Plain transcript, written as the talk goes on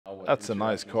That's a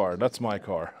nice car. That's my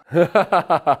car.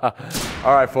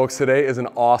 All right, folks, today is an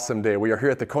awesome day. We are here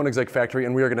at the Koenigsegg factory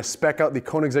and we are going to spec out the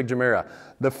Koenigsegg Gemera,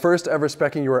 the first ever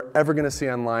specking you are ever going to see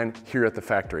online here at the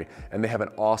factory. And they have an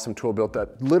awesome tool built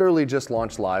that literally just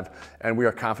launched live, and we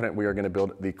are confident we are going to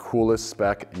build the coolest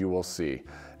spec you will see.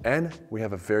 And we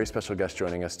have a very special guest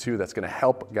joining us too that's going to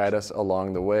help guide us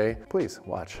along the way. Please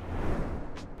watch.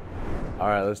 All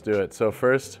right, let's do it. So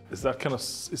first, is that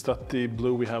the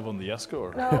blue we have on the Jesko?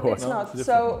 Or? No, it's not.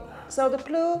 So the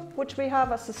blue, which we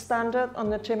have as a standard on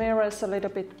the Gemera, is a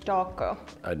little bit darker.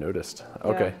 I noticed.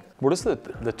 Okay. Yeah. What does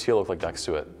the teal look like next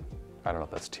to it? I don't know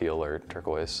if that's teal or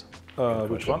turquoise.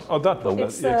 Which one? Oh, that one.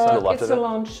 It's a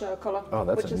launch color,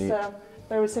 which is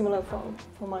very similar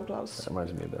for my gloves. That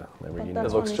reminds me of the Lamborghini.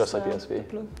 It looks just like the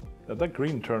SV. That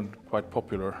green turned quite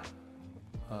popular.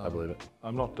 I believe it.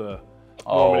 I'm not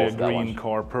normally a green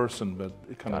car person, but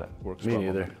it kind of works well. Me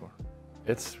neither.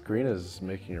 It's green is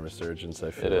making a resurgence, I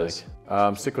feel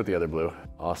like. Stick with the other blue.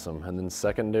 Awesome. And then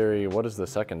secondary, what is the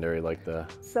secondary like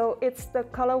So it's the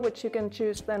color which you can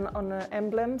choose then on the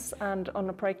emblems and on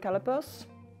the brake calipers.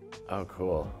 Oh,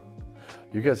 cool.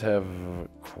 You guys have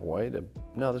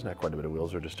no, there's not quite a bit of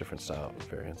wheels, or just different style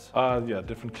variants. Yeah,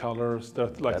 different colors.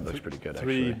 Like that looks pretty good,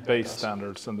 three base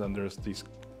standards, and then there's these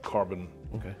carbon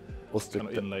we'll stick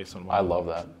inlays on one. I love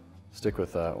that. Stick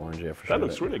with orange, yeah, for sure. That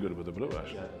looks really good with the blue,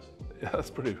 actually. Yeah, that's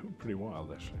pretty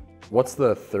wild, actually. What's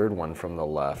the third one from the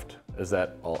left? Is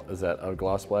that a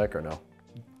gloss black or no?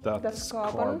 That's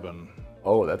carbon.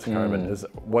 Oh, that's carbon.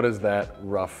 What is that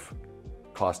rough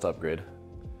cost upgrade?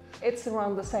 It's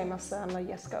around the same as the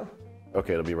Jesko.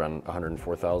 Okay, it'll be around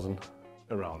 104,000.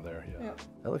 Around there, yeah.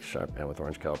 That looks sharp, man, with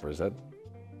orange calipers.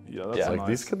 Yeah, that's like nice.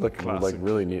 These could look like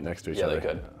really neat next to each other. Yeah, they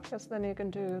could. Yes, then you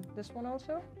can do this one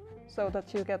also, so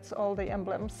that you get all the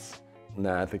emblems.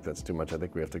 Nah, I think that's too much. I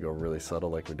think we have to go really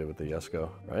subtle like we did with the Jesko,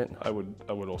 right? I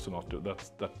would also not do that.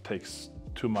 That takes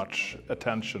too much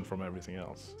attention from everything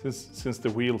else. Since the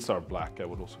wheels are black, I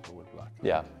would also go with black.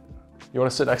 Yeah. You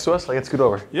want to sit next to us? I can scoot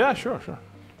over. Yeah, sure.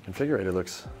 Configurator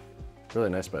looks really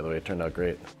nice, by the way. It turned out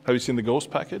great. Have you seen the Ghost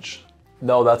package?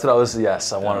 No, that's what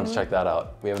I wanted to check that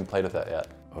out. We haven't played with that yet.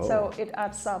 Oh. So it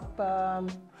adds up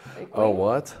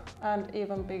what? And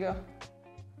even bigger.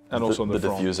 And also on the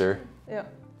front. Diffuser. Yeah.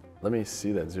 Let me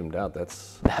see that zoomed out. That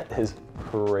is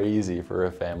crazy for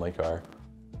a family car.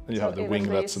 And you have the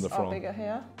winglets in the front. Bigger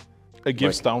here. It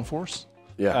gives downforce.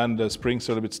 Yeah. And the springs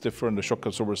are a bit stiffer, and the shock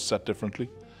absorber is set differently.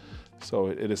 So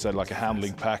it is like a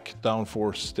handling pack,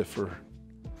 downforce, stiffer.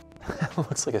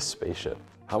 Looks like a spaceship.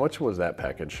 How much was that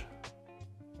package?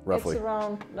 Roughly? It's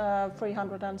around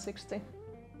 360.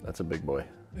 That's a big boy.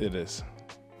 It is.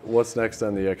 What's next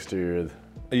on the exterior?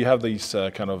 You have these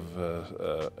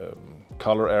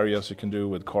color areas you can do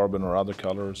with carbon or other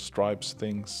colors, stripes,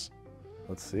 things.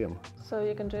 Let's see them. So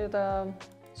you can do the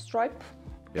stripe.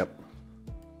 Yep.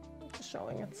 Just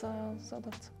showing it so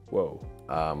that. Whoa.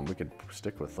 We could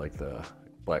stick with like the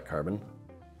black carbon.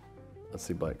 Let's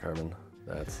see black carbon.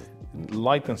 That's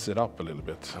lightens it up a little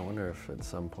bit. I wonder if at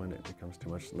some point it becomes too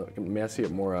much. Look, may I see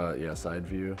it more? Side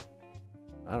view.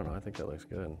 I don't know. I think that looks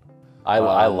good.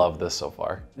 I love this so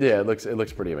far. Yeah, it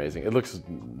looks pretty amazing. It looks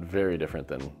very different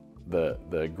than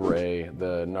the gray,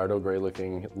 the Nardo gray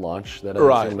looking launch that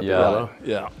I've seen with the yellow.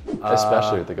 Yeah.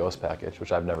 Especially with the Ghost package,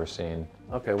 which I've never seen.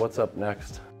 Okay, what's up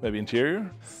next? Maybe interior?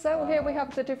 So here we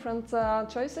have the different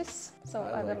choices. So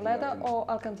either leather or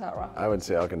Alcantara. I would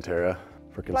say Alcantara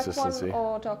for consistency. Black one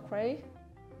or dark gray?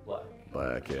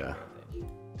 Black, yeah.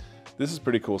 This is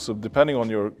pretty cool. So depending on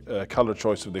your color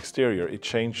choice of the exterior, it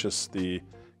changes the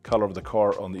color of the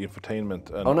car on the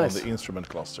infotainment and on the instrument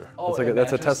cluster. Oh,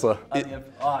 that's a Tesla.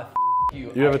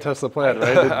 You have a Tesla plant,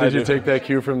 right? Did you take that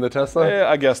cue from the Tesla? Yeah,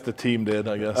 I guess the team did,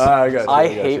 I guess. I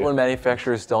hate when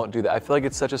manufacturers don't do that. I feel like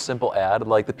it's such a simple ad,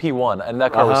 like the P1, and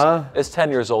that car is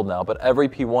 10 years old now, but every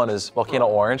P1 is volcano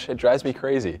orange. It drives me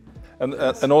crazy.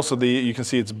 And also you can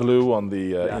see it's blue on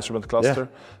the instrument cluster.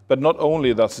 Yeah. But not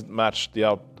only does it match the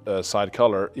outside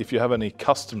color, if you have any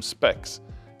custom specs,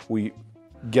 we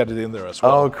get it in there as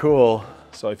well. Oh, cool.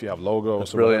 So if you have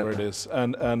logos or whatever it is.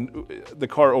 And the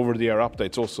car over-the-air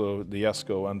updates also the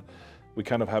Jesko, and we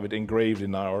kind of have it engraved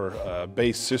in our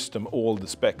base system, all the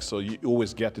specs, so you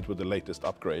always get it with the latest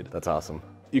upgrade. That's awesome.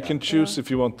 You can choose if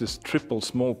you want this triple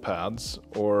small pads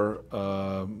or,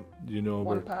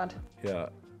 one pad. Yeah.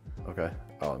 Okay.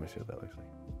 Oh, let me see what that looks like.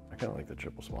 I kind of like the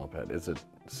triple small pad. Is it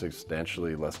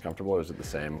substantially less comfortable, or is it the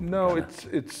same? No,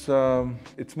 it's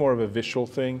more of a visual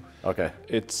thing. Okay.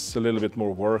 It's a little bit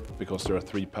more work because there are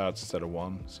 3 pads instead of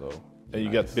 1, so and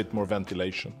you get a bit more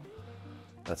ventilation.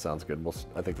 That sounds good.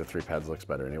 I think the 3 pads looks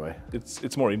better anyway.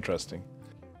 It's more interesting.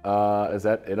 Is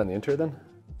that it on the interior then?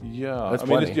 Yeah, That's I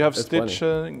mean, plenty. you have That's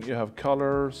stitching, you have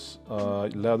colors,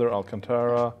 leather,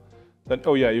 Alcantara. Then,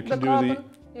 oh yeah, you can The do carbon,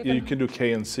 you can do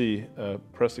K and C,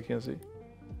 press the K and C.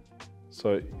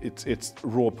 So it's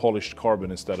raw polished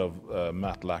carbon instead of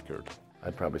matte lacquered.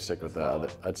 I'd probably stick with the other.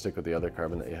 I'd stick with the other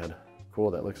carbon that you had.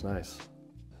 Cool, that looks nice.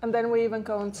 And then we're even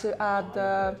going to add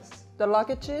the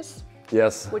luggages,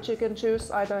 Yes. which you can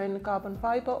choose either in carbon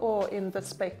fiber or in the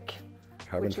Spec.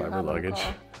 Carbon which you fiber have on the luggage.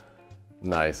 car.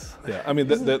 Nice. Yeah, I mean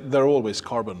they're always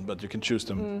carbon, but you can choose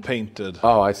them painted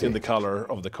I see. in the color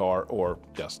of the car or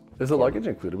just. Is the luggage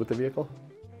included with the vehicle?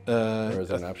 Or is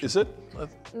that an option? Is it?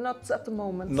 Not at the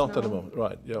moment. Not at the no. moment.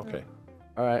 Right. Yeah. Okay.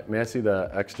 All right, may I see the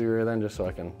exterior then, just so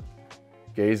I can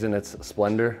gaze in its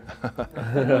splendor?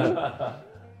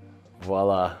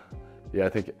 Voila. Yeah, I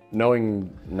think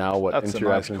knowing now what That's a nice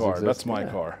interactions car. exist. That's my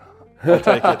car. I'll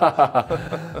take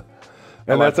it.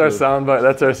 And that's our soundbite.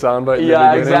 That's our soundbite. in the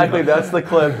Yeah, beginning. exactly. That's the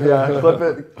clip. Yeah, clip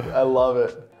it. I love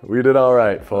it. We did all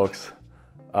right, folks.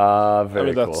 Very I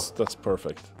mean, cool. that's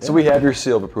perfect. So we have your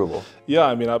seal of approval. Yeah,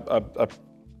 I mean,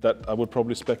 I would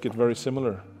probably spec it very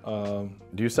similar.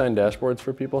 Do you sign dashboards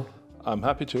for people? I'm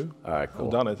happy to. All right, cool.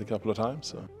 I've done it a couple of times.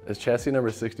 So. Is chassis number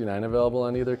 69 available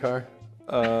on either car?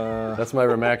 That's my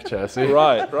Rimac chassis.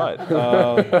 Right.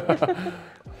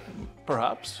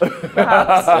 Perhaps.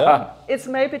 It's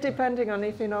maybe depending on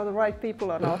if you know the right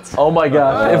people or not. Oh my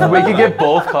God! If we could get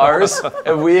both cars,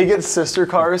 if we could get sister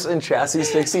cars and chassis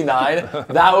 69,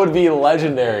 that would be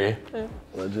legendary.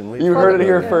 Legendly. You heard it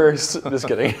here first. Just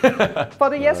kidding. For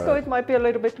the Jesko, it might be a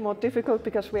little bit more difficult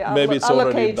because we are Maybe it's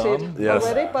already allocated done. Yes.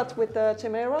 already, but with the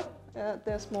Gemera,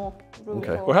 there's more room.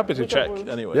 Okay. for We're happy to wiggle check room.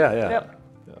 anyway. Yeah. Yep.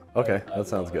 Okay, that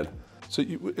sounds good. So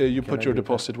you put your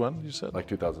deposit when, you said? Like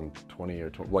 2020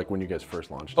 or like when you guys first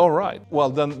launched. Oh, right. Well,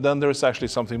 then there is actually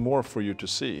something more for you to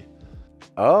see.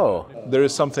 Oh, There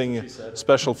is something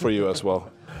special for you as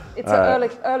well. It's an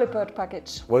early bird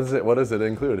package. what is it? What does it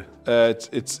include?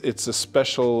 It's a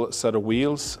special set of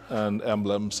wheels and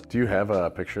emblems. Do you have a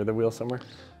picture of the wheel somewhere?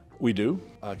 We do.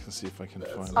 I can see if I can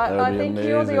find it. I be think you're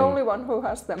the amazing. only one who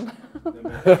has them.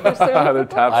 The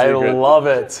top I secret. love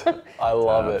it. I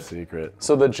love Top it. secret.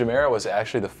 So the Gemera was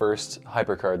actually the first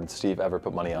hypercar that Steve ever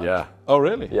put money on. Yeah. Oh,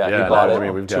 really? Yeah, Yeah, he bought I it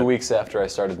mean, we've 2 got- weeks after I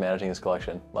started managing his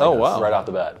collection. Like, Oh, wow. Right off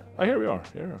the bat. Oh, here we are.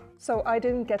 Yeah. So I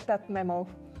didn't get that memo.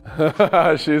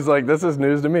 She's like, this is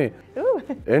news to me. Ooh.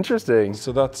 Interesting.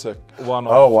 So that's one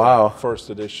of Oh, wow. first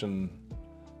edition.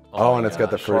 Oh, and it's got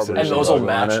the first Carbon. And edition those will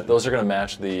logo on match. it. Those are going to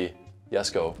match the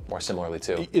Jesko more similarly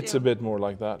too. It's a bit more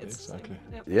like that, exactly.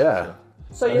 Yeah.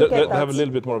 So And you they get that. have a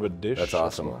little bit more of a dish. That's as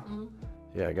awesome. well.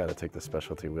 Yeah, I got to take the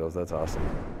specialty wheels. That's awesome.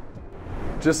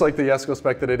 Just like the Jesko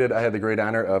spec that I did, I had the great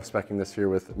honor of specking this here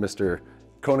with Mr.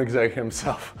 Koenigsegg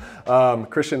himself,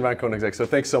 Christian van Koenigsegg. So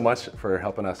thanks so much for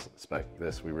helping us spec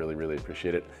this. We really, really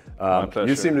appreciate it. pleasure.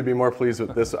 You seem to be more pleased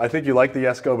with this. I think you like the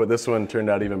Jesko, but this one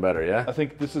turned out even better, yeah? I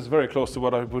think this is very close to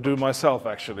what I would do myself,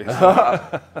 actually.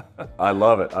 I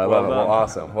love it. I love it. Well, done.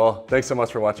 awesome. Well, thanks so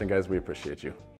much for watching, guys. We appreciate you.